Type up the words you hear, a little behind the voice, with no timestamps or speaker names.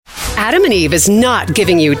Adam and Eve is not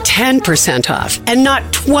giving you 10% off and not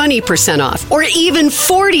 20% off or even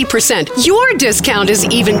 40%. Your discount is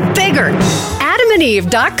even bigger.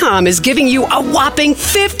 AdamandEve.com is giving you a whopping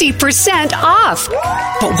 50% off.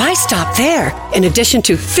 But why stop there? In addition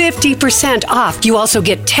to 50% off, you also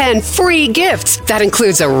get 10 free gifts. That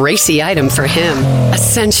includes a racy item for him, a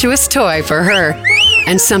sensuous toy for her,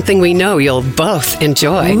 and something we know you'll both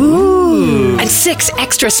enjoy. Ooh. And 6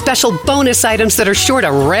 extra special bonus items that are sure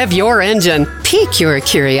to rev your engine, pique your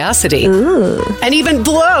curiosity, and even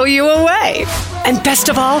blow you away. And best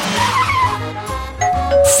of all,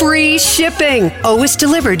 free shipping. Always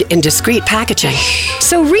delivered in discreet packaging.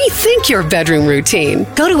 So rethink your bedroom routine.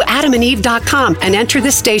 Go to adamandeve.com and enter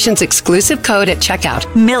the station's exclusive code at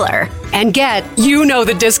checkout, Miller. And get, you know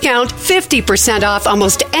the discount, 50% off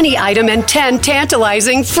almost any item and 10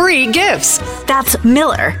 tantalizing free gifts. That's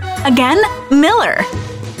Miller. Again, Miller.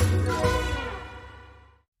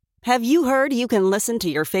 Have you heard you can listen to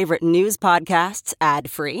your favorite news podcasts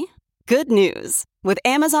ad-free? Good news. With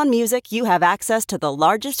Amazon Music, you have access to the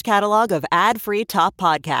largest catalog of ad-free top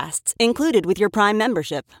podcasts included with your Prime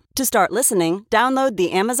membership. To start listening, download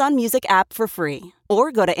the Amazon Music app for free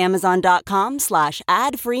or go to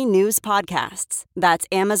amazon.com/ad-free news podcasts. That's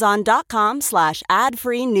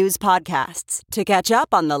amazon.com/ad-free news podcasts to catch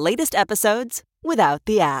up on the latest episodes without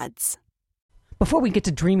the ads. Before we get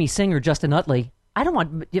to dreamy singer Justin Utley, I don't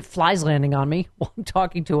want flies landing on me while I'm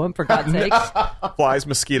talking to him, for God's sakes. Flies,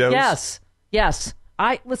 mosquitoes. Yes.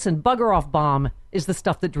 Listen, bugger off bomb is the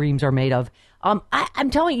stuff that dreams are made of. I'm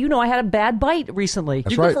telling you, I had a bad bite recently.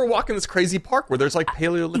 You go for a walk in this crazy park where there's like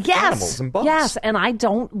Paleolithic animals and bugs. Yes, and I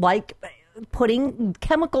don't like putting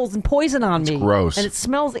chemicals and poison on me. It's gross. And it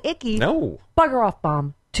smells icky. No. Bugger off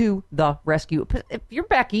bomb to the rescue. If you're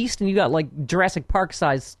back east and you got like Jurassic Park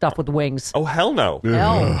size stuff with wings. Oh, hell no.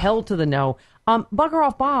 Hell to the no. Bugger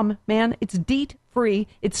off bomb, man. It's DEET free.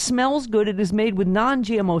 It smells good. It is made with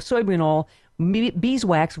non-GMO soybean oil,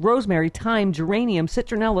 beeswax, rosemary, thyme, geranium,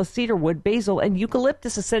 citronella, cedarwood, basil, and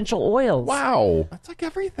eucalyptus essential oils. Wow. That's like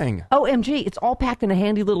everything. OMG, it's all packed in a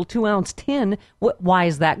handy little 2-ounce tin. Why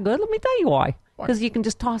is that good? Let me tell you why. Because you can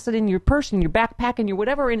just toss it in your purse, in your backpack, in your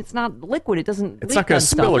whatever, and it's not liquid. It doesn't. It's not going to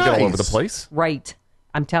spill or get all over the place. Right.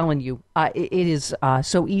 I'm telling you, it is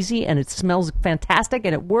so easy, and it smells fantastic,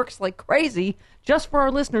 and it works like crazy. Just for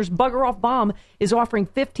our listeners, Bugger Off Bomb is offering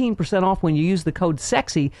 15% off when you use the code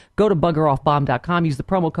SEXY. Go to buggeroffbomb.com. Use the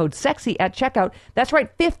promo code SEXY at checkout. That's right,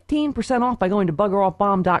 15% off by going to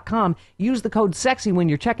buggeroffbomb.com. Use the code SEXY when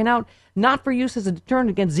you're checking out. Not for use as a deterrent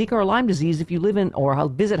against Zika or Lyme disease. If you live in or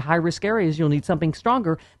visit high-risk areas, you'll need something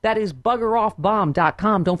stronger. That is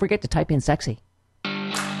buggeroffbomb.com. Don't forget to type in SEXY.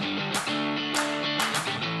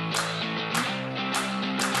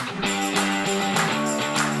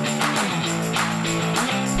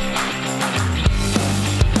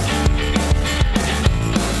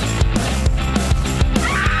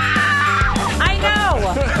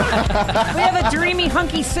 We have a dreamy,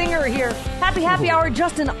 hunky singer here. Happy hour.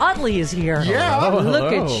 Justin Utley is here. Yeah.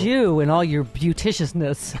 Look at you and all your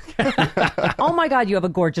beauticiousness. Oh my God, you have a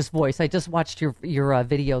gorgeous voice. I just watched your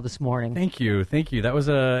video this morning. Thank you. That was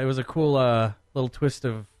it was a cool little twist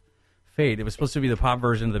of fate. It was supposed to be the pop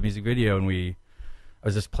version of the music video, and I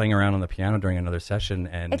was just playing around on the piano during another session,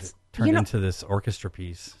 and it turned into this orchestra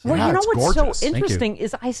piece. Well, Yeah, you know it's what's gorgeous. so interesting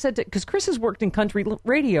is I said, because Chris has worked in country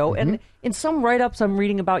radio, and in some write-ups I'm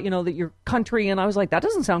reading about, that you're country, and I was like, that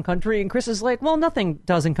doesn't sound country, and Chris is like, well, nothing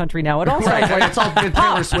does in country now. It all sounds like It's all been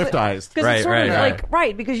Taylor Swiftized. Because it's sort of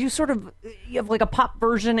like, because you have like a pop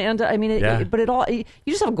version, and but you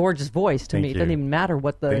just have a gorgeous voice to me. It doesn't even matter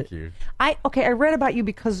what the... Thank you. I read about you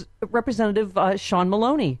because Representative Sean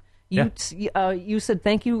Maloney, you said,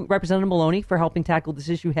 thank you, Representative Maloney, for helping tackle this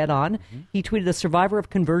issue head on. He tweeted, a survivor of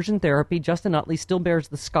conversion therapy, Justin Utley still bears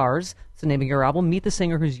the scars. It's the name of your album. Meet the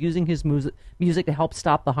singer who's using his music to help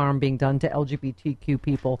stop the harm being done to LGBTQ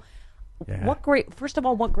people. Yeah. First of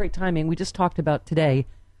all, what great timing. We just talked about today.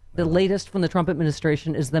 The latest from the Trump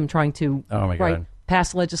administration is them trying to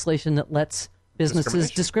pass legislation that lets businesses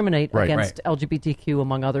discriminate against LGBTQ,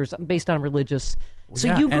 among others, based on religious. So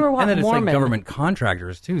you grew up and then it's Mormon. like government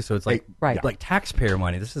contractors too. So it's like like taxpayer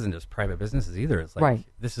money. This isn't just private businesses either. It's like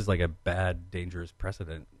this is like a bad, dangerous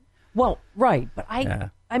precedent. Well, but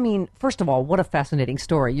I mean, first of all, what a fascinating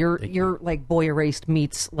story. You're like Boy Erased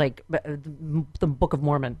meets like the Book of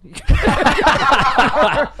Mormon.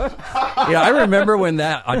 I remember when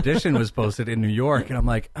that audition was posted in New York, and I'm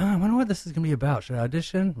like, I wonder what this is going to be about. Should I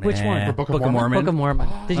audition? Which one? For Book of Mormon? Book of Mormon.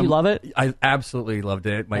 Did you love it? I absolutely loved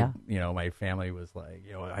it. My family was like,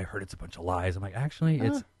 I heard it's a bunch of lies. I'm like, actually,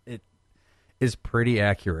 is pretty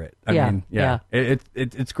accurate. I Yeah, mean,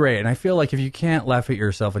 it's great. And I feel like if you can't laugh at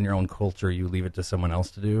yourself and your own culture, you leave it to someone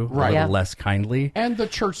else to do, Right. a Yeah. little less kindly. And the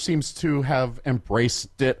church seems to have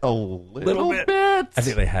embraced it a little bit. I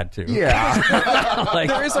think they had to. Yeah. Like,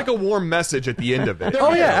 There is like a warm message at the end of it.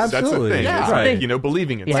 Oh, yeah, That's the absolutely. thing. Yeah. It's Right. like, you know,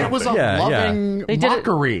 believing in Yeah. something. It was a Yeah, loving They did it-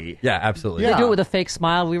 mockery. yeah, absolutely. Yeah. They do it with a fake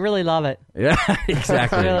smile. We really love it. Yeah,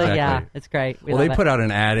 exactly. Really, exactly. yeah, it's great. We Well, they love put it. out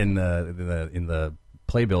an ad in the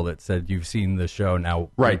playbill that said, "You've seen the show, now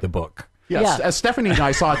Right. read the book." Yes, Yeah. as Stephanie and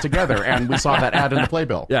I saw it together, and we saw that ad in the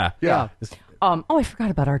playbill. Yeah, Yeah. Oh, I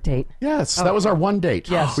forgot about our date. Yes, that was our one date.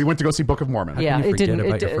 Yes. We went to go see Book of Mormon. Yeah, you it forget didn't.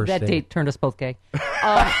 about your first That date? date turned us both gay.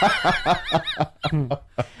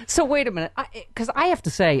 So wait a minute, because I have to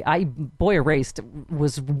say, Boy Erased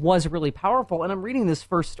was really powerful, and I'm reading this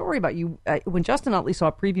first story about you. When Justin Utley saw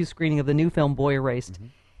a preview screening of the new film Boy Erased,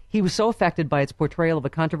 he was so affected by its portrayal of a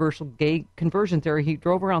controversial gay conversion theory, he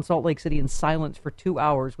drove around Salt Lake City in silence for 2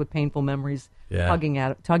 hours with painful memories tugging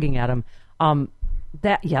at him.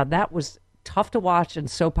 That was tough to watch and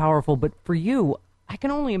so powerful. But for you, I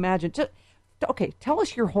can only imagine. Okay, tell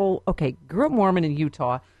us your whole. Okay, grew up Mormon in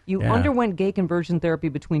Utah. You underwent gay conversion therapy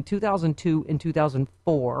between 2002 and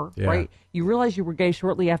 2004, right? You realized you were gay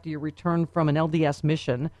shortly after your return from an LDS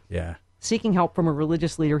mission. Yeah. Seeking help from a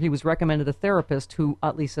religious leader, he was recommended a therapist who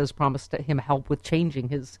Utley says promised him help with changing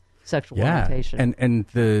his sexual orientation. And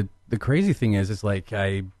the crazy thing is like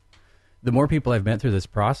the more people I've met through this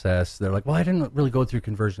process, they're like, well, I didn't really go through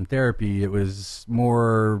conversion therapy. It was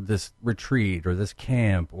more this retreat or this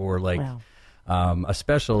camp or like a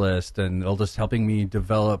specialist, and they're just helping me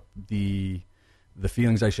develop the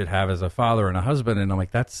feelings I should have as a father and a husband. And I'm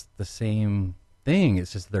like, that's the same thing.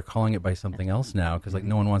 It's just they're calling it by something else now because like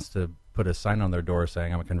no one wants to put a sign on their door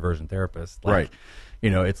saying I'm a conversion therapist. Like, Right. You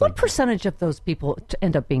know, it's what like percentage of those people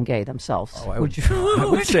end up being gay themselves? I would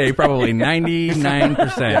say probably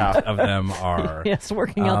 99% of them are. Yes,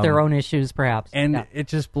 working out their own issues, perhaps. And it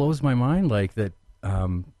just blows my mind, like that.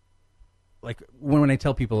 Like when I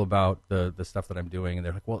tell people about the stuff that I'm doing, and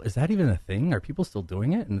they're like, "Well, is that even a thing? Are people still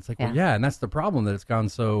doing it?" And it's like, "Well, yeah." And that's the problem, that it's gone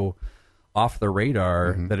so off the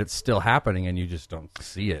radar that it's still happening, and you just don't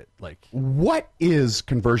see it. Like, What is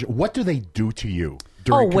conversion? What do they do to you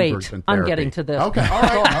during conversion I'm therapy? getting to this. Okay, all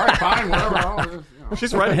right, fine, whatever.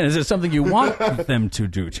 She's right. is it something you want them to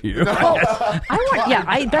do to you? That's a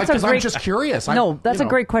Because great. I'm just curious. That's a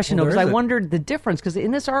great question, though, Well, because there I is a- wondered the difference. Because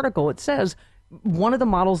in this article, it says one of the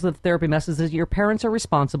models of therapy message is your parents are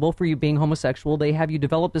responsible for you being homosexual. They have you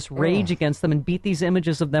develop this rage against them and beat these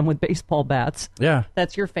images of them with baseball bats. Yeah.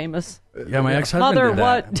 That's your famous. Yeah, my ex-husband Mother, did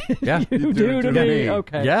that. what did Yeah. you do to me?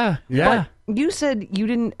 Okay. Yeah, yeah. But you said you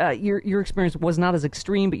didn't. Your experience was not as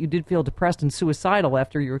extreme, but you did feel depressed and suicidal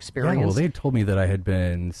after your experience. Yeah, well, they told me that I had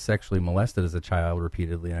been sexually molested as a child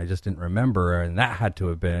repeatedly, and I just didn't remember, and that had to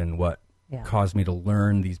have been what caused me to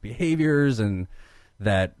learn these behaviors, and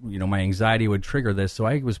that, you know, my anxiety would trigger this. So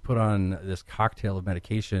I was put on this cocktail of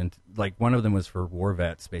medication. Like, one of them was for war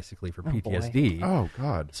vets, basically, for PTSD. Oh,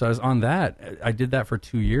 God. So I was on that. I did that for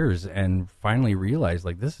 2 years and finally realized,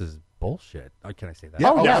 like, this is bullshit. Can I say that?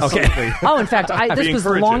 Yeah, yes. Okay. Oh, in fact, this was the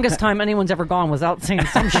encourage it. longest time anyone's ever gone without saying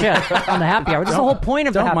some shit on the happy hour. This is the whole point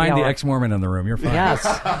of the Don't happy mind hour. the ex-Mormon in the room. You're fine. Yes.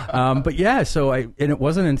 But yeah, so and it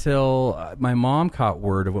wasn't until my mom caught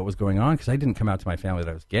word of what was going on, because I didn't come out to my family that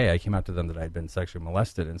I was gay. I came out to them that I'd been sexually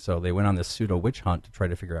molested, and so they went on this pseudo witch hunt to try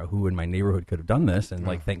to figure out who in my neighborhood could have done this. And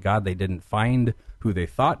like, thank God they didn't find who they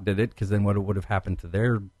thought did it, because then what would have happened to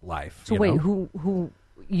their life? So you wait, know? who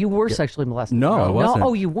you were sexually molested? No, I wasn't. No,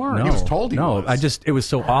 oh, you weren't. No, He was told he no, was. it was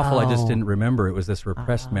so awful. I just didn't remember. It was this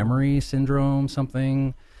repressed memory syndrome,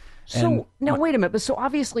 something. So And now wait a minute. But so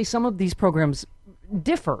obviously some of these programs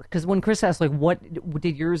differ, because when Chris asked like what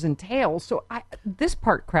did yours entail, so this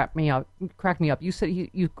part cracked me up. You said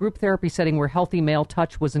you group therapy setting where healthy male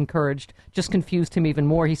touch was encouraged just confused him even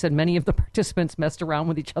more. He said many of the participants messed around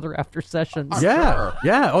with each other after sessions. yeah,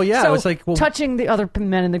 yeah, oh yeah. So I was like, well, touching the other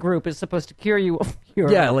men in the group is supposed to cure you of your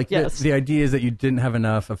yes. the idea is that you didn't have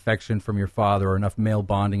enough affection from your father or enough male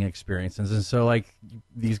bonding experiences, and so like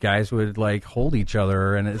these guys would like hold each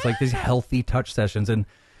other, and it's like these healthy touch sessions. And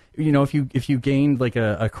you know, if you gained like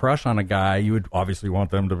a crush on a guy, you would obviously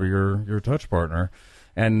want them to be your touch partner.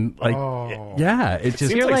 And like, yeah, it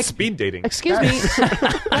just Seems like like- speed dating. Excuse me.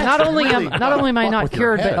 not only am I not with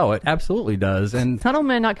your cured, head. but oh, it absolutely does. And not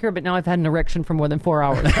only am I not cured, but now I've had an erection for more than 4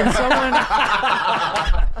 hours. Can someone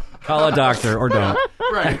call a doctor or don't.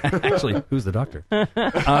 Right. Actually, who's the doctor?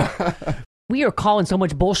 We are calling so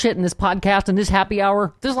much bullshit in this podcast and this happy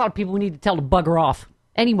hour. There's a lot of people we need to tell to bugger off.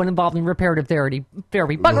 Anyone involved in reparative therapy,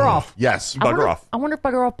 bugger off. Yes. I wonder- Bugger off. I wonder if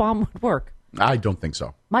bugger off bomb would work. I don't think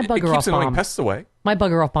so. My It bugger keeps off annoying bomb. pests away. My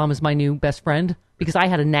bugger off bomb is my new best friend because I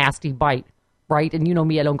had a nasty bite, right? And you know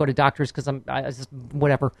me, I don't go to doctors because I just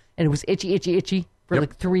whatever. And it was itchy for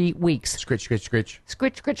like 3 weeks. Scritch, scritch, scritch.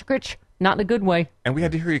 Scritch, scritch, scritch. Not in a good way. And we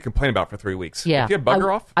had to hear you complain about it for 3 weeks. Yeah. If you had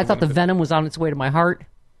bugger off, I thought the venom was on its way to my heart.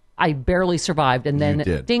 I barely survived. And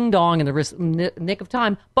then ding dong in the nick of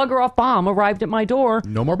time, bugger off bomb arrived at my door.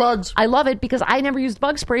 No more bugs. I love it because I never used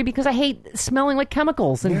bug spray because I hate smelling like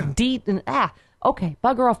chemicals and DEET and Okay,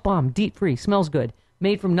 bugger off bomb, DEET free, smells good.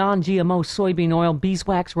 Made from non-GMO soybean oil,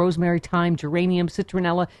 beeswax, rosemary, thyme, geranium,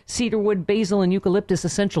 citronella, cedarwood, basil, and eucalyptus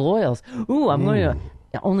essential oils. Ooh, I'm going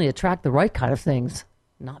to only attract the right kind of things,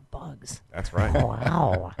 not bugs. That's right.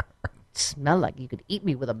 Wow. Smell like you could eat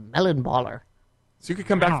me with a melon baller. So you could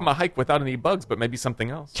come back from a hike without any bugs, but maybe something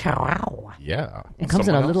else. Wow. Yeah. It comes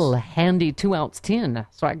in a Someone little handy 2-ounce tin,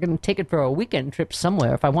 so I can take it for a weekend trip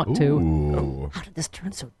somewhere if I want to. Ooh. How did this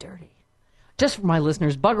turn so dirty? Just for my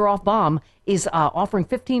listeners, Bugger Off Bomb is offering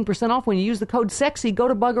 15% off when you use the code SEXY. Go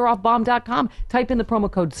to buggeroffbomb.com. Type in the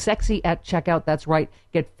promo code SEXY at checkout. That's right.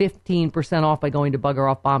 Get 15% off by going to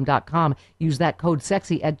buggeroffbomb.com. Use that code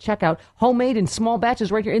SEXY at checkout. Homemade in small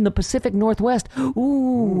batches right here in the Pacific Northwest.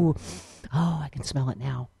 Ooh. Oh, I can smell it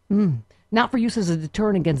now. Not for use as a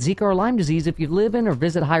deterrent against Zika or Lyme disease. If you live in or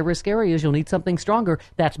visit high-risk areas, you'll need something stronger.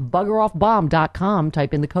 That's buggeroffbomb.com.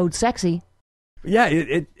 Type in the code SEXY.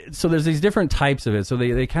 Yeah, so there's these different types of it. So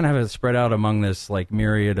they kind of have it spread out among this like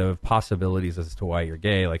myriad of possibilities as to why you're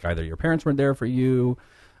gay. Like either your parents weren't there for you,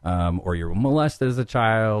 or you were molested as a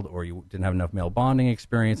child, or you didn't have enough male bonding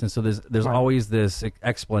experience. And so there's always this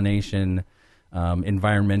explanation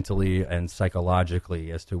environmentally and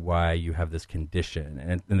psychologically as to why you have this condition.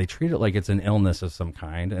 And they treat it like it's an illness of some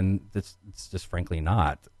kind, and it's just frankly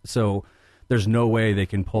not. So there's no way they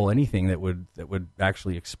can pull anything that would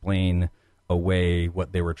actually explain away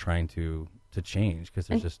what they were trying to change, because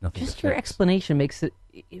there's just nothing. Just your explanation makes you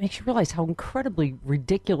realize how incredibly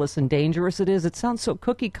ridiculous and dangerous it is. It sounds so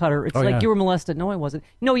cookie cutter. It's like you were molested. No, I wasn't.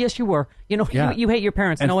 No, yes, you were. You hate your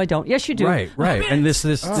parents. No, I don't. Yes, you do. Right. And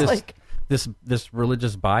this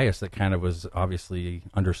religious bias that kind of was obviously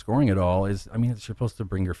underscoring it all is, I mean, it's supposed to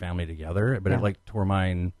bring your family together, but it like tore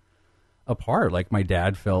mine apart. Like my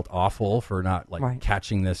dad felt awful for not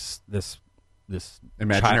catching this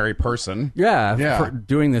imaginary person. For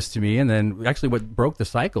doing this to me. And then actually what broke the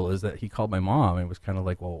cycle is that he called my mom and was kind of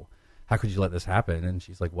like, well, how could you let this happen? And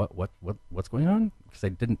she's like, what's going on? Because I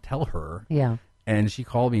didn't tell her. Yeah. And she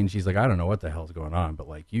called me and she's like, I don't know what the hell's going on, but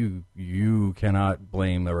like you cannot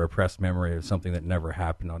blame a repressed memory of something that never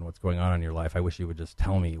happened on what's going on in your life. I wish you would just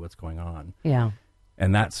tell me what's going on. Yeah.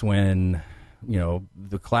 And that's when,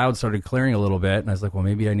 the clouds started clearing a little bit, and I was like, well,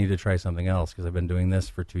 maybe I need to try something else, because I've been doing this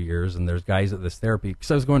for 2 years, and there's guys at this therapy,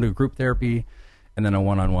 because I was going to group therapy and then a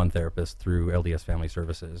one-on-one therapist through LDS Family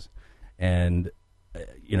Services. And,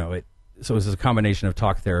 so it was a combination of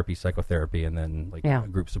talk therapy, psychotherapy, and then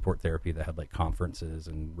group support therapy that had like conferences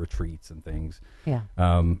and retreats and things. Yeah.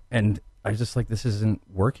 And I was just like, this isn't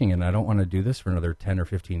working, and I don't want to do this for another 10 or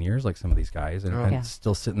 15 years like some of these guys, and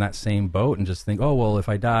still sit in that same boat and just think, oh, well, if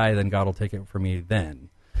I die, then God will take it from me then.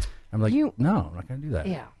 I'm like, no, I'm not going to do that.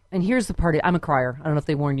 Yeah. And here's the part. I'm a crier. I don't know if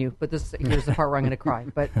they warned you, but here's the part where I'm going to cry.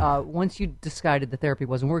 But once you decided the therapy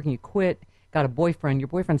wasn't working, you quit, got a boyfriend. Your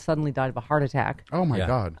boyfriend suddenly died of a heart attack. Oh, my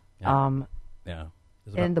God. Yeah.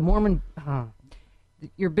 And the Mormon...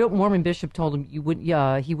 your Mormon bishop told him he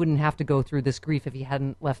wouldn't have to go through this grief if he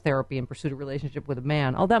hadn't left therapy and pursued a relationship with a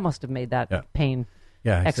man. Oh, that must have made that pain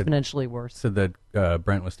exponentially worse. Said that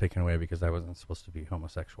Brent was taken away because I wasn't supposed to be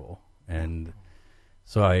homosexual. And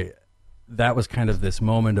so that was kind of this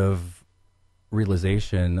moment of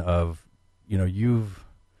realization of, you've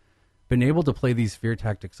been able to play these fear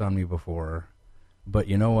tactics on me before, but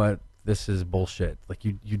you know what? This is bullshit. Like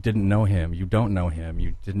you didn't know him. You don't know him.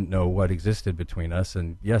 You didn't know what existed between us.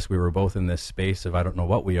 And yes, we were both in this space of I don't know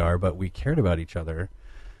what we are, but we cared about each other.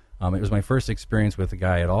 It was my first experience with a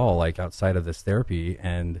guy at all, like outside of this therapy.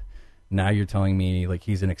 And now you're telling me like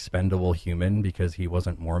he's an expendable human because he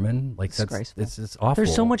wasn't Mormon. Like it's awful.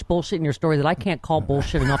 There's so much bullshit in your story that I can't call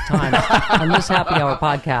bullshit enough times on this Happy Hour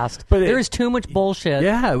podcast. But there is too much bullshit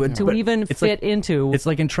to even fit into. It's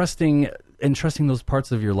like entrusting those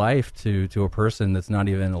parts of your life to a person that's not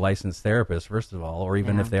even a licensed therapist, first of all, or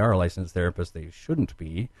even if they are a licensed therapist, they shouldn't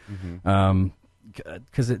be,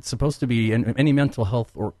 because it's supposed to be any mental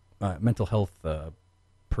health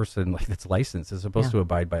person like that's licensed is supposed to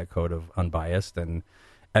abide by a code of unbiased and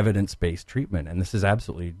evidence-based treatment, and this is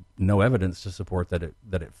absolutely no evidence to support that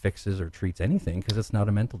it fixes or treats anything, because it's not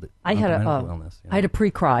a mental illness. I had a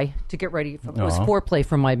pre-cry to get ready. It was foreplay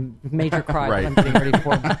from my major cry that I'm getting ready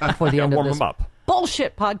for before the end of this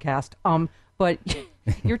bullshit podcast. But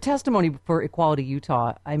your testimony for Equality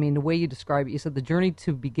Utah, I mean, the way you describe it, you said the journey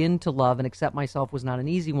to begin to love and accept myself was not an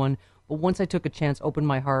easy one, but once I took a chance, opened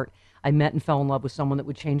my heart, I met and fell in love with someone that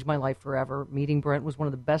would change my life forever. Meeting Brent was one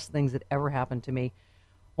of the best things that ever happened to me.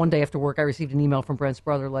 One day after work, I received an email from Brent's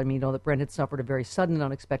brother letting me know that Brent had suffered a very sudden and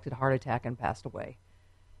unexpected heart attack and passed away.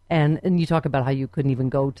 And you talk about how you couldn't even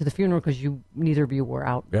go to the funeral because neither of you were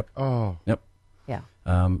out. Yep. Oh. Yep. Yeah.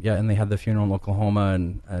 And they had the funeral in Oklahoma,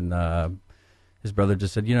 and his brother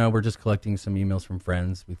just said, we're just collecting some emails from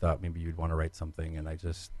friends. We thought maybe you'd want to write something, and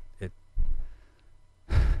it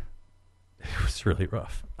was really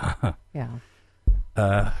rough. Yeah.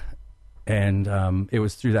 And it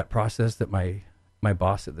was through that process that my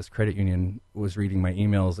boss at this credit union was reading my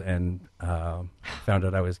emails and found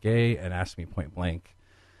out I was gay and asked me point blank,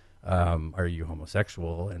 are you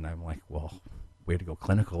homosexual? And I'm like, well, way to go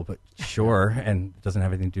clinical, but sure. And it doesn't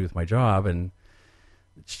have anything to do with my job. And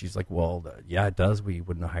she's like, well, yeah, it does. We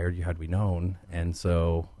wouldn't have hired you had we known. And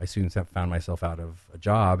so I soon found myself out of a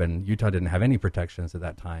job, and Utah didn't have any protections at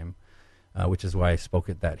that time, which is why I spoke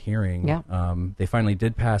at that hearing. Yeah. They finally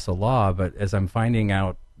did pass a law, but as I'm finding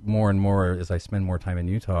out more and more as I spend more time in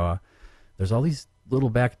Utah, there's all these little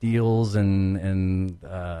back deals and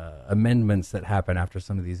amendments that happen after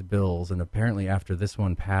some of these bills. And apparently after this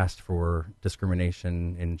one passed for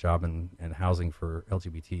discrimination in job and housing for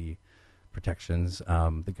LGBT protections,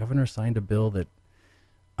 the governor signed a bill that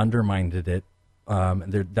undermined it.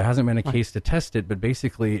 There hasn't been a case to test it, but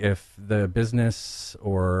basically if the business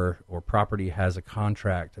or property has a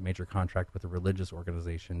major contract with a religious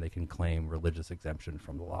organization, they can claim religious exemption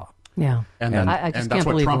from the law. Yeah. And I just that's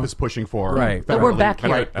can't what Trump is pushing for. Right. But we're back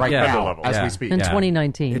here. Right now, as we speak. In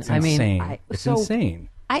 2019. It's insane. It's insane.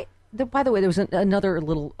 By the way, there was another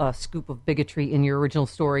little scoop of bigotry in your original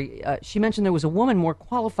story. She mentioned there was a woman more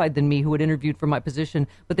qualified than me who had interviewed for my position,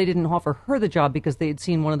 but they didn't offer her the job because they had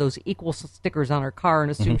seen one of those equal stickers on her car and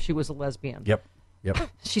assumed she was a lesbian. Yep.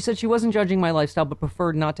 She said she wasn't judging my lifestyle, but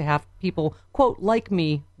preferred not to have people, quote, like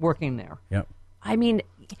me working there. Yep. I mean,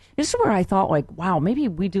 this is where I thought, like, wow, maybe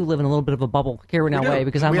we do live in a little bit of a bubble here in LA,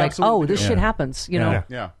 because I'm like, oh, this shit happens,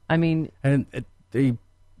 Yeah. I mean, and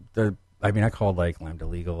I called like Lambda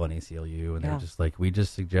Legal and ACLU, and they're just like, we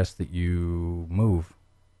just suggest that you move.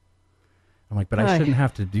 I'm like, but I shouldn't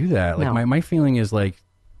have to do that. Like, my feeling is like,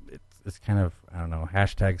 it's kind of, I don't know,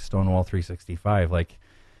 hashtag Stonewall 365. Like,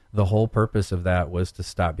 the whole purpose of that was to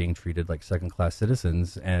stop being treated like second-class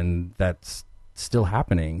citizens, and that's still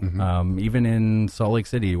happening. Even in Salt Lake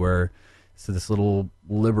City, where it's this little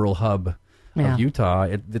liberal hub of Utah,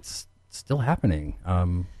 it's still happening.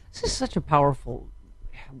 This is such a powerful,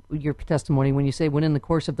 your testimony when you say, when in the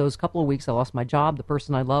course of those couple of weeks I lost my job, the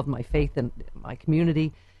person I loved, my faith, and my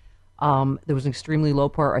community, there was an extremely low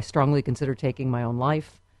part. I strongly considered taking my own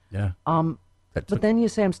life. Yeah. But then you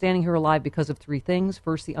say I'm standing here alive because of three things.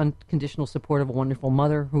 First, the unconditional support of a wonderful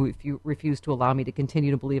mother who refused to allow me to continue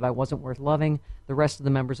to believe I wasn't worth loving. The rest of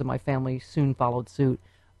the members of my family soon followed suit.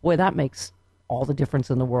 Boy, that makes all the difference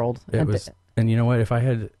in the world. And you know what? If I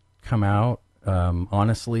had come out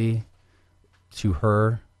honestly to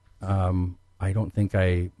her, I don't think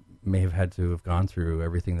I may have had to have gone through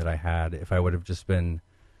everything that I had if I would have just been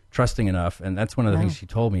trusting enough. And that's one of the things she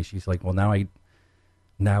told me. She's like, well, now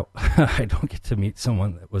I don't get to meet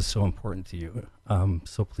someone that was so important to you.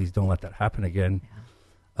 So please don't let that happen again.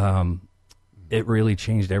 Yeah. It really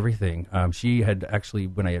changed everything. She had actually,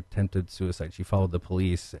 when I attempted suicide, she followed the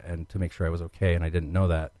police and to make sure I was okay, and I didn't know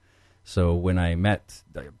that. So when I met,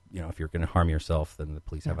 if you're going to harm yourself, then the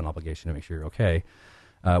police have an obligation to make sure you're okay.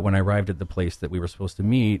 When I arrived at the place that we were supposed to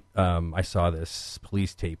meet, I saw this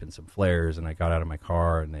police tape and some flares, and I got out of my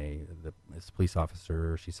car, and this police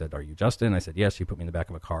officer, she said, "Are you Justin?" I said, "Yes." She put me in the back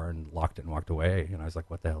of a car and locked it and walked away. And I was like,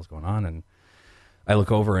 what the hell's going on? And I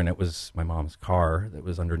look over, and it was my mom's car that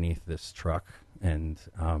was underneath this truck, and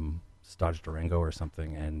it's Dodge Durango or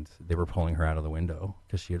something, and they were pulling her out of the window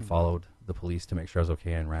because she had followed the police to make sure I was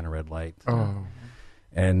okay and ran a red light.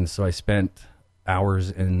 And so I spent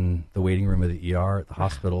hours in the waiting room of the ER at the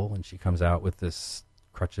hospital, and she comes out with this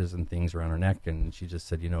crutches and things around her neck, and she just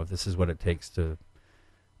said, if this is what it takes to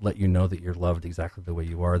let you know that you're loved exactly the way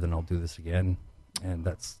you are, then I'll do this again. And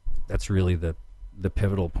that's really the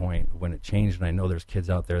pivotal point when it changed. And I know there's kids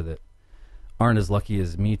out there that aren't as lucky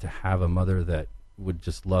as me to have a mother that would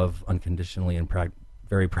just love unconditionally and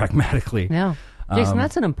very pragmatically. Yeah. Jason,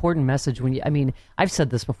 that's an important message. I've said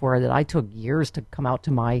this before, that I took years to come out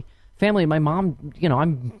to my family. My mom,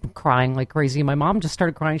 I'm crying like crazy. My mom just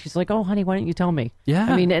started crying. She's like, "Oh, honey, why didn't you tell me?"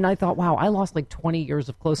 Yeah. And I thought, wow, I lost like 20 years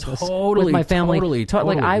of closeness with my family.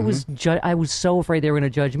 Totally. Like I was so afraid they were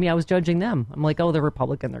going to judge me. I was judging them. I'm like, oh, they're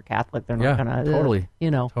Republican, they're Catholic, they're not going to, totally.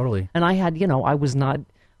 Totally. And I had, I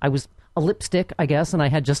was a lipstick, I guess, and I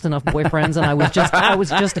had just enough boyfriends, and I was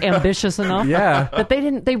just ambitious enough. Yeah. But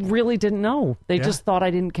they really didn't know. They just thought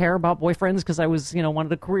I didn't care about boyfriends because I was,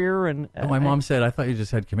 wanted a career. And my mom said, "I thought you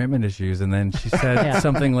just had commitment issues," and then she said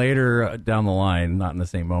something later down the line, not in the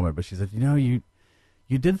same moment, but she said, you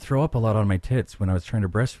did throw up a lot on my tits when I was trying to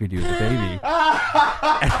breastfeed you as a baby.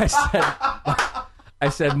 And I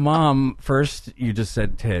said, Mom, first you just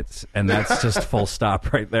said tits, and that's just full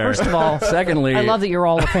stop right there. First of all, secondly, I love that you're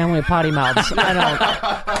all a family of potty mouths. I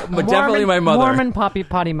know, but definitely my mother, Mormon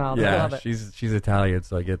potty mouths. Yeah, I love it. she's Italian,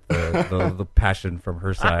 so I get the passion from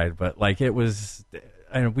her side. But like it was,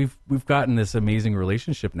 we've gotten this amazing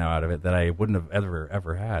relationship now out of it that I wouldn't have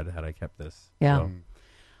ever had I kept this. Yeah.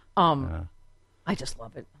 So, I just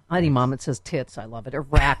love it. Any mom that says tits, I love it. Or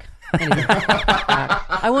rack.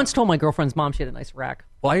 I once told my girlfriend's mom she had a nice rack.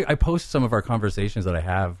 Well, I post some of our conversations that I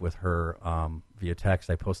have with her via text.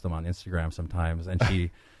 I post them on Instagram sometimes, and she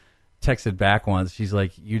texted back once. She's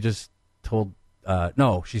like, "You just told."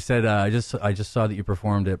 No, she said, "I just saw that you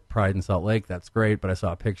performed at Pride in Salt Lake. That's great, but I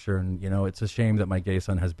saw a picture, and it's a shame that my gay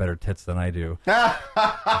son has better tits than I do."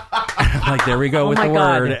 I'm like, there we go with the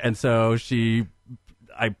word, and so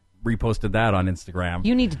I reposted that on Instagram.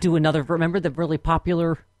 You need to do another. Remember the really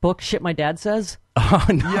popular book, Shit My Dad Says? Oh,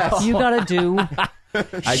 no. Yes. You got to do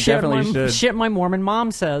I definitely should. Shit My Mormon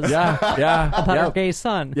Mom Says. Yeah. About her gay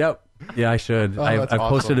son. Yep. Yeah, I should. I've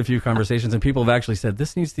posted a few conversations, and people have actually said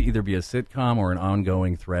this needs to either be a sitcom or an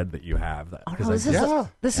ongoing thread that you have.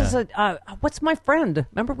 This is what's my friend?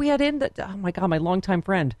 Remember we had in that? Oh my God, my longtime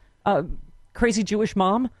friend, crazy Jewish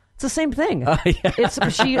mom. It's the same thing.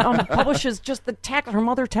 She publishes just the text. Her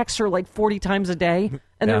mother texts her like 40 times a day,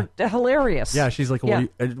 and they're hilarious. Yeah, she's like, well,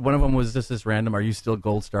 one of them was just this random, "Are you still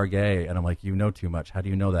Gold Star gay?" And I'm like, "You know too much. How do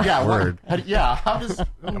you know that word?" How does...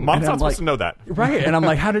 Mom's not supposed to know that. Right. And I'm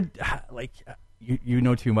like, you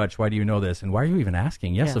know too much. Why do you know this? And why are you even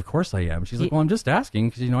asking? Yes, of course I am. She's like, well, I'm just asking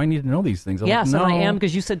because, I need to know these things. I'm like, no. And I am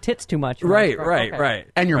because you said tits too much. Right.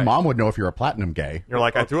 And your mom would know if you're a platinum gay. You're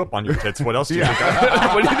like, I threw up on your tits. What else do you think?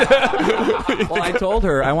 Well, I told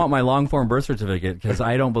her I want my long-form birth certificate because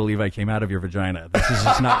I don't believe I came out of your vagina. This is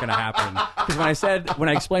just not going to happen. Because when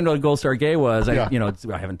I explained what a Gold Star gay was, I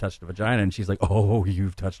haven't touched a vagina, and she's like, oh,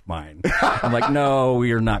 you've touched mine. I'm like, no,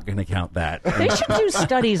 we are not going to count that. They should do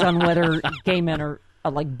studies on whether gay men are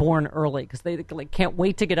like born early because they can't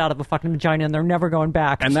wait to get out of a fucking vagina and they're never going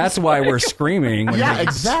back. And that's why we're screaming.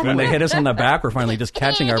 Exactly. When they hit us on the back, we're finally just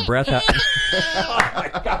catching our breath. Oh my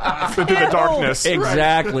God! Through the darkness.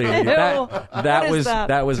 Exactly. Ew.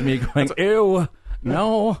 That was me going, ew.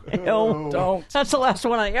 No, don't. That's the last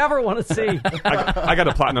one I ever want to see. I got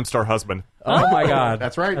a platinum star husband. Oh my God,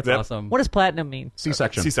 that's right. That's awesome. What does platinum mean?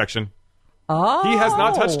 C-section. C-section. Oh, he has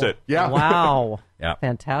not touched it. Yeah. Wow. Yeah.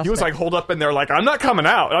 Fantastic. He was like holed up in there, like, I'm not coming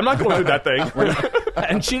out. I'm not going through that thing.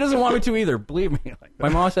 And she doesn't want me to either. Believe me. My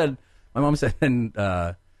mom said, and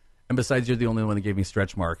besides, you're the only one that gave me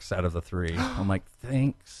stretch marks out of the 3. I'm like,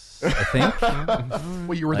 thanks. I think.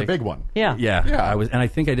 Well, you were the big one. Yeah. I was, and I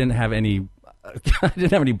think I didn't have any. I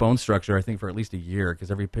didn't have any bone structure. I think for at least a year,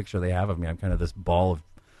 because every picture they have of me, I'm kind of this ball of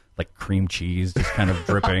like cream cheese, just kind of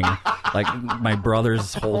dripping. Like my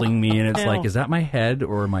brother's holding me, and it's like, is that my head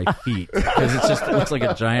or my feet? Because it looks like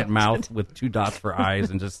a giant mouth with 2 dots for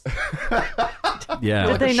eyes, and just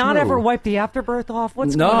Did they not ever wipe the afterbirth off?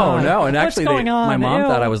 What's going on? No, and actually, What's going on? my mom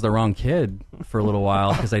thought I was the wrong kid for a little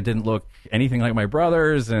while because I didn't look anything like my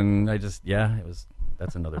brothers, and I just it was.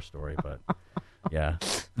 That's another story, but. Yeah.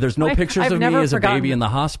 There's no pictures of me as a baby in the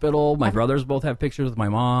hospital. My brothers both have pictures with my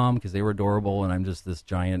mom because they were adorable, and I'm just this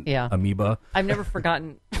giant amoeba. I've never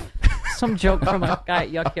forgotten some joke from a guy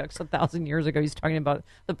at Yuck Yucks 1,000 years ago. He's talking about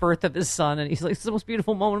the birth of his son, and he's like, "It's the most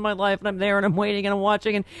beautiful moment of my life," and I'm there, and I'm waiting, and I'm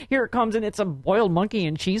watching, and here it comes, and it's a boiled monkey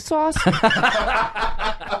and cheese sauce.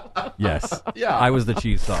 Yes. Yeah. I was the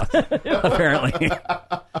cheese sauce, apparently.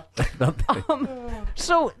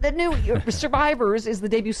 So the new Survivors is the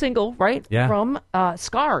debut single, right? Yeah. From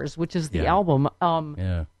Scars, which is the album.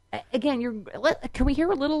 Again, can we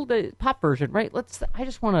hear a little the pop version, right? I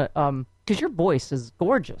just want to, because your voice is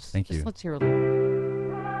gorgeous. Thank you. Let's hear a little.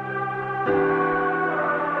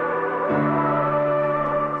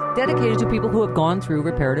 Dedicated to people who have gone through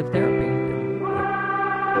reparative therapy.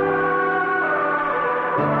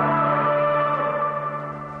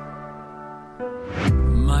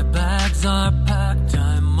 bags are packed,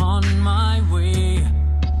 I'm on my way.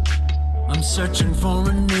 I'm searching for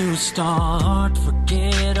a new start.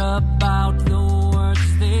 Forget about the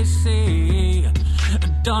words they say.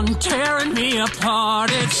 Done tearing me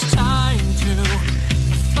apart. It's time to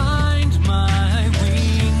find my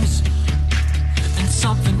wings and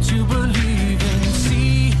something to believe in.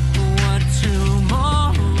 See what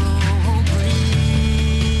tomorrow brings.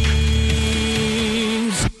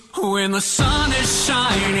 When the sun is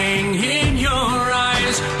shining in your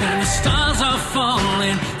eyes and the stars are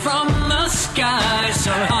falling from the sky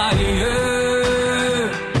so higher,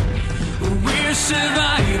 we're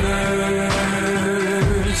survivors.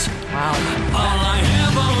 Wow. All I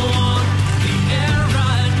ever want, the air I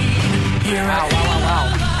need. Here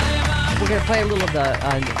Wow. We're going to play a little of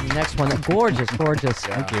the next one. Gorgeous.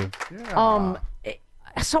 Thank you.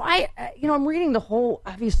 So I'm reading the whole,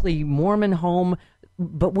 obviously, Mormon home.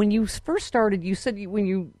 But when you first started, you said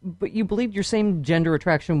you believed your same gender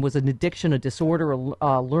attraction was an addiction, a disorder,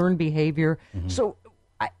 a learned behavior. Mm-hmm. So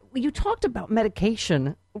you talked about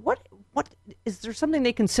medication. What is there something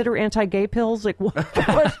they consider anti-gay pills? Like what?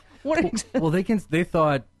 Well, they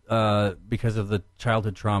thought because of the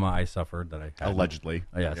childhood trauma I suffered that I had. Allegedly.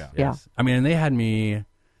 Yes. Yeah. I mean, and they had me,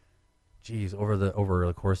 over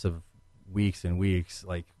the course of weeks and weeks,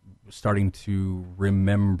 like starting to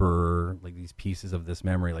remember like these pieces of this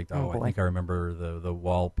memory, like I think I remember the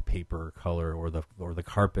wallpaper color or the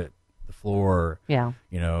carpet, the floor,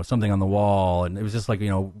 something on the wall, and it was just like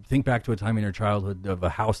think back to a time in your childhood of a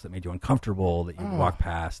house that made you uncomfortable that you walk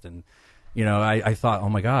past, and I thought, oh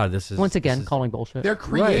my God, this is once again calling bullshit. They're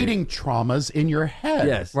creating traumas in your head.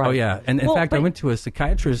 Yes, right. Oh yeah, and in fact, I went to a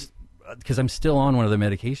psychiatrist because I'm still on one of the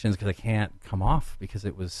medications because I can't come off because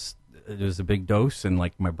it was a big dose and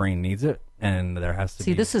like my brain needs it and there has to be.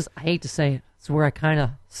 See, this is, I hate to say it, it's where I kind of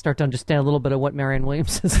start to understand a little bit of what Marianne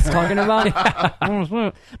Williamson is talking about.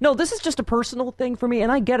 No, this is just a personal thing for me,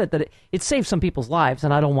 and I get it that it saves some people's lives,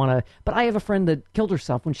 and I don't want to, but I have a friend that killed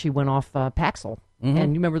herself when she went off Paxil,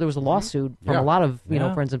 and you remember there was a lawsuit from a lot of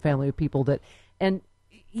friends and family of people that, and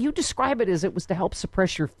you describe it as it was to help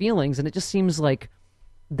suppress your feelings, and it just seems like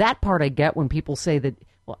that part I get when people say that.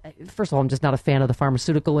 Well, first of all, I'm just not a fan of the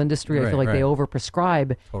pharmaceutical industry. I feel like they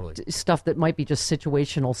overprescribe stuff that might be just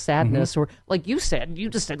situational sadness, or like you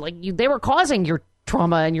just said, like they were causing your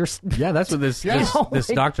trauma and your. Yeah, that's what this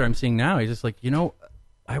doctor I'm seeing now. He's just like,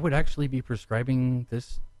 I would actually be prescribing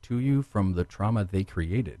this to you from the trauma they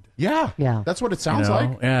created. Yeah. That's what it sounds like.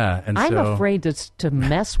 Yeah, and I'm afraid to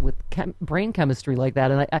mess with brain chemistry like that,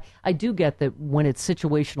 and I do get that when it's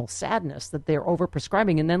situational sadness that they're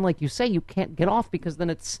overprescribing, and then like you say, you can't get off because then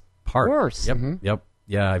it's worse. Yep, yep,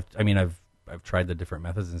 yeah. I've tried the different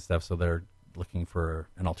methods and stuff, so they're looking for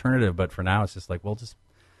an alternative. But for now, it's just like, well, just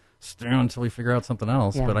stay on until we figure out something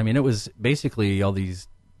else. Yeah. But I mean, it was basically all these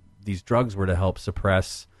drugs were to help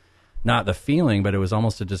suppress. Not the feeling, but it was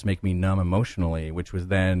almost to just make me numb emotionally, which was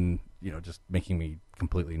then, just making me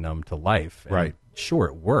completely numb to life. And right. Sure,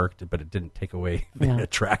 it worked, but it didn't take away the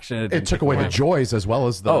attraction. It took away the joys as well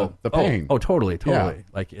as the pain. Oh, totally. Yeah.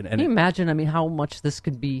 Can you imagine, how much this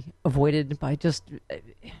could be avoided by just...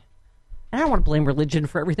 I don't want to blame religion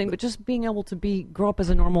for everything, but just being able to grow up as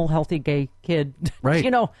a normal, healthy gay kid. Right.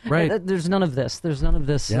 Right. There's none of this.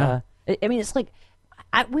 Yeah. It's like...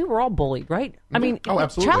 we were all bullied, right?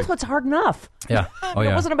 Absolutely. Childhood's hard enough. Yeah. Oh,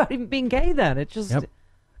 yeah. It wasn't about even being gay then. It just... Yep.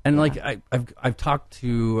 And I've talked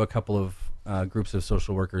to a couple of groups of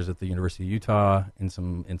social workers at the University of Utah in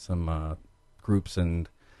some groups, and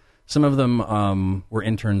some of them were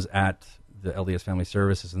interns at the LDS Family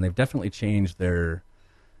Services, and they've definitely changed their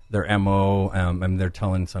MO, and they're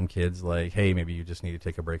telling some kids like, hey, maybe you just need to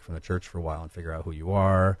take a break from the church for a while and figure out who you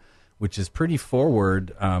are, which is pretty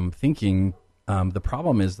forward thinking. The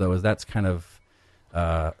problem is, though, that's kind of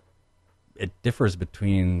it differs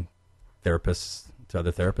between therapists to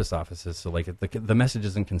other therapist offices. So, like, the message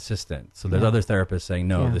isn't consistent. So there's other therapists saying,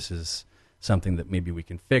 no, this is something that maybe we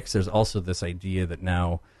can fix. There's also this idea that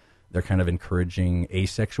now they're kind of encouraging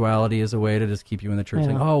asexuality as a way to just keep you in the church.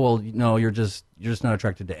 Saying, oh, well, no, you're just not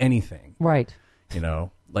attracted to anything. Right.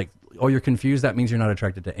 Like, oh, you're confused. That means you're not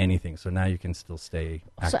attracted to anything. So now you can still stay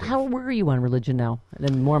active. So where are you on religion now?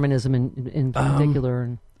 And Mormonism in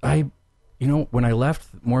particular? When I left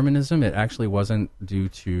Mormonism, it actually wasn't due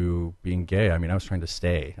to being gay. I was trying to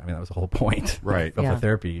stay. That was the whole point of the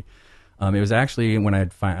therapy. It was actually when I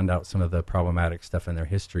had found out some of the problematic stuff in their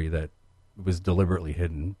history that was deliberately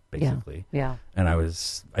hidden, basically. Yeah. And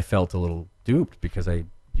I felt a little duped because I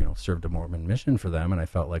served a Mormon mission for them, and I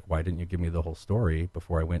felt like, why didn't you give me the whole story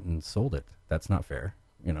before I went and sold it? That's not fair.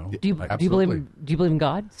 You know, do you believe in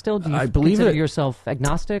God still? Do you I believe consider yourself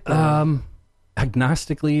agnostic?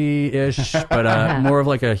 Agnostically-ish, but more of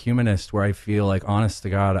like a humanist, where I feel like, honest to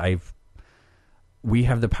God, we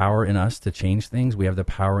have the power in us to change things. We have the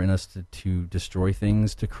power in us to destroy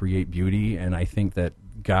things, to create beauty. And I think that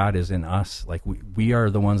God is in us. Like we are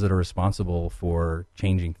the ones that are responsible for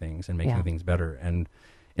changing things and making things better. And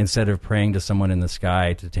instead of praying to someone in the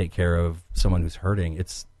sky to take care of someone who's hurting,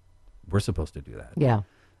 we're supposed to do that. Yeah.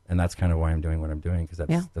 And that's kind of why I'm doing what I'm doing, because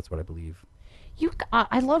that's what I believe.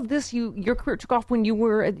 I love this. Your career took off when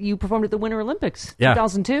you performed at the Winter Olympics,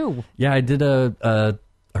 2002. Yeah, I did a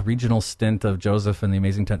regional stint of Joseph and the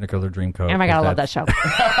Amazing Technicolor Dreamcoat. Oh my God, I love that show.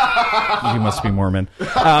 You must be Mormon. You're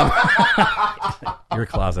a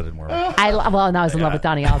closeted Mormon. I was in love with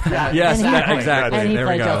Donnie Osmond. Yes, exactly. And he there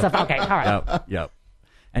played we go. Joseph. Okay, all right. Yep.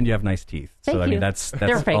 And you have nice teeth. Thank so I you. mean that's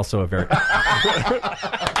fake. also a very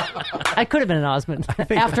I could have been an Osmond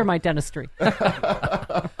after my dentistry.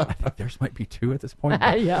 I think theirs might be 2 at this point.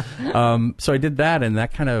 Yeah. So I did that, and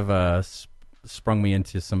that kind of sprung me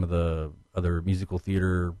into some of the other musical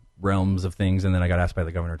theater realms of things. And then I got asked by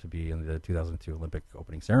the governor to be in the 2002 Olympic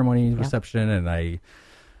opening ceremony reception, and I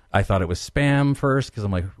thought it was spam first, because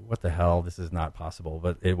I'm like, what the hell? This is not possible.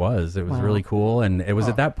 But it was. It was really cool, and it was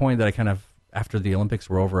at that point that I kind of, after the Olympics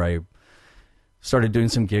were over, I started doing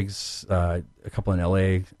some gigs, a couple in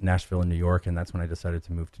L.A., Nashville, and New York, and that's when I decided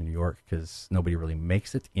to move to New York, because nobody really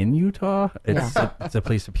makes it in Utah. It's a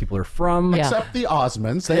place that people are from. Except the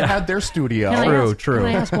Osmonds. They had their studio. True. Can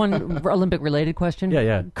I ask one Olympic-related question?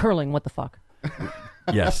 Yeah. Curling, what the fuck?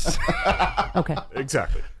 Yes. Okay.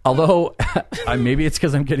 Exactly. Although, maybe it's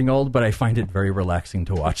because I'm getting old, but I find it very relaxing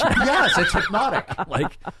to watch. Yes, it's hypnotic.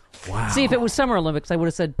 Like, wow. See, if it was Summer Olympics, I would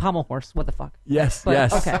have said pommel horse. What the fuck? Yes.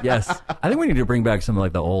 Okay. Yes. I think we need to bring back some of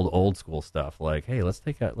like the old school stuff. Like, hey, let's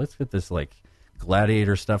get this like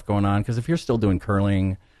gladiator stuff going on. Because if you're still doing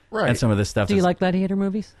curling and some of this stuff, do you like gladiator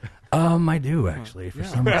movies? I do actually, for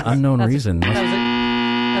some unknown reason.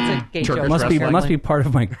 That's a gay joke. Must be part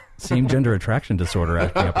of my same gender attraction disorder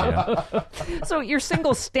acting up. Yeah. So your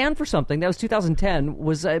single "Stand for Something" that was 2010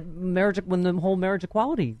 was a marriage when the whole marriage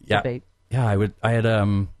equality debate. Yeah, I had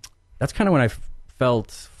that's kind of when I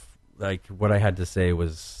felt like what I had to say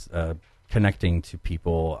was connecting to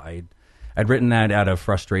people. I'd written that out of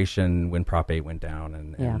frustration when Prop 8 went down,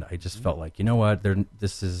 and I just felt like, you know what,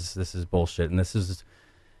 this is bullshit, and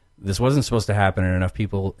this wasn't supposed to happen, and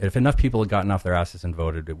if enough people had gotten off their asses and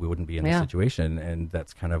voted, we wouldn't be in this situation, and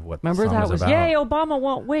that's kind of what the song that was was about. Yay, Obama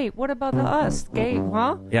won't wait. What about us? Gay,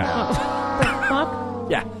 huh? Yeah. The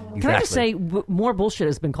fuck? Yeah, exactly. Can I just say, more bullshit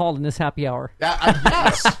has been called in this happy hour.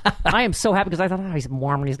 Yes. I am so happy, because I thought, he's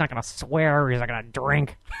Mormon, he's not going to swear, he's not going to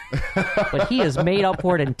drink. But he has made up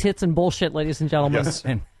for it in tits and bullshit, ladies and gentlemen. Yes.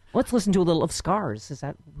 And let's listen to a little of Scars. Is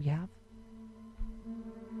that what we have?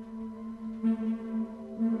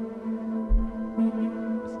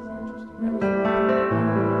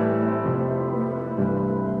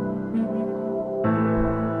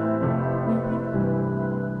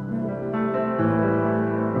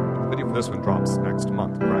 This one drops next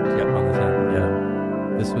month, correct? Yep, on the 10th,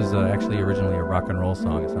 yeah. This was actually originally a rock and roll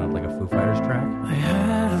song. It sounded like a Foo Fighters track. I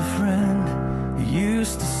had a friend who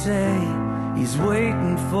used to say he's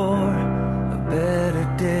waiting for a better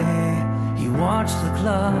day. He watched the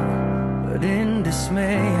clock, but in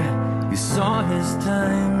dismay, he saw his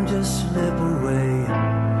time just slip away.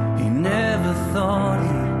 He never thought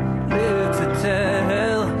he'd live to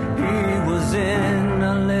tell he was in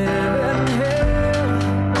a living hell.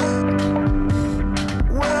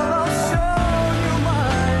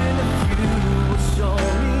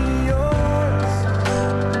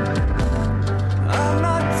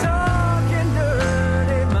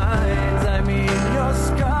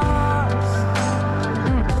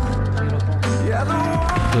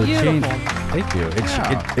 Thank you.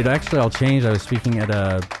 It actually all changed. I was speaking at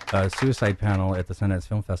a suicide panel at the Sundance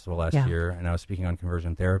Film Festival last year, and I was speaking on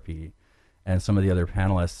conversion therapy. And some of the other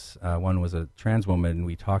panelists, one was a trans woman, and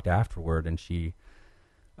we talked afterward, and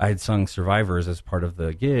I had sung Survivors as part of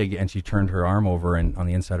the gig, and she turned her arm over, and on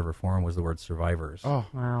the inside of her forearm was the word Survivors. Oh,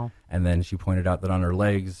 wow. And then she pointed out that on her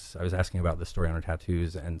legs, I was asking about the story on her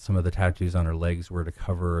tattoos, and some of the tattoos on her legs were to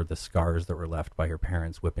cover the scars that were left by her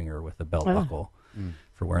parents whipping her with a belt buckle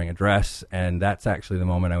for wearing a dress. And that's actually the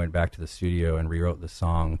moment I went back to the studio and rewrote the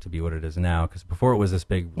song to be what it is now, because before it was this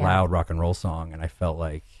big, loud rock and roll song, and I felt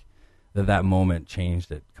like that moment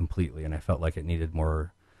changed it completely, and I felt like it needed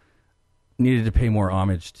to pay more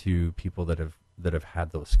homage to people that have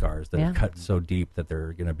had those scars, that have cut so deep that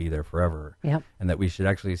they're going to be there forever, and that we should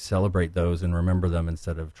actually celebrate those and remember them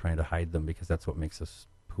instead of trying to hide them, because that's what makes us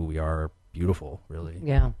who we are beautiful, really.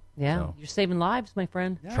 Yeah. Yeah, So. You're saving lives, my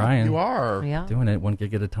friend. Yeah, Trying. You are. Yeah. Doing it 1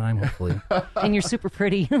 gig at a time, hopefully. And you're super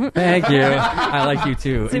pretty. Thank you. I like you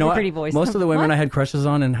too. Super you know what? pretty voice. Most of the women What? I had crushes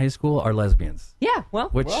on in high school are lesbians. Yeah, well,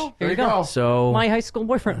 There you go. So my high school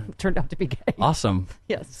boyfriend turned out to be gay. awesome.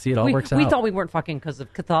 Yes. See, it all works out. We thought we weren't fucking because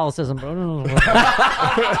of Catholicism.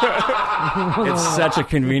 It's such a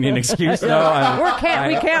convenient excuse, though. We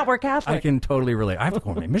can't. We're Catholic. I can totally relate. I have to go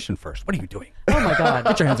on my mission first. What are you doing? Oh my God!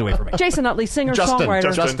 Get your hands away from me. Jason Utley, singer, Justin,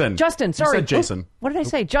 songwriter. Justin. Sorry, You said Jason. What did I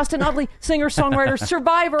say? Justin Utley, singer, songwriter,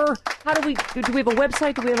 survivor. How do we have a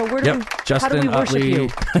website? Do we have a word? Yep, How do we worship you?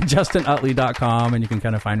 JustinUtley.com, and you can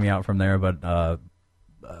kind of find me out from there. But I'm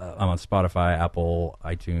on Spotify, Apple,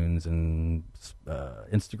 iTunes, and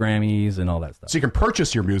Instagrammies, and all that stuff. So you can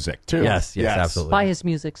purchase your music, too. Yes, absolutely. Buy his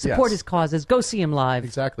music, support Yes. his causes, go see him live.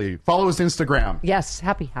 Exactly. Follow his Instagram. Yes,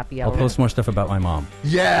 happy hour. I'll post more stuff about my mom.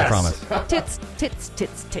 Yes. I promise.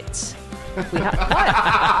 Tits. What?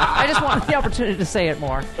 I just want the opportunity to say it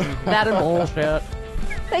more. That and bullshit.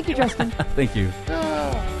 Thank you, Justin. Thank you.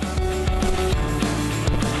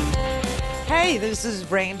 Hey, this is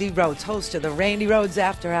Randy Rhodes, host of the Randy Rhodes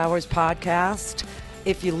After Hours podcast.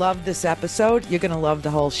 If you love this episode, you're going to love the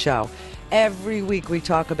whole show. Every week we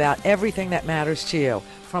talk about everything that matters to you,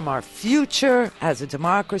 from our future as a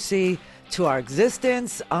democracy to our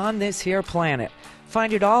existence on this here planet.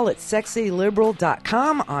 Find it all at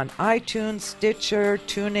sexyliberal.com, on iTunes, Stitcher,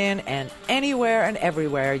 TuneIn, and anywhere and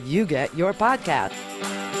everywhere you get your podcast.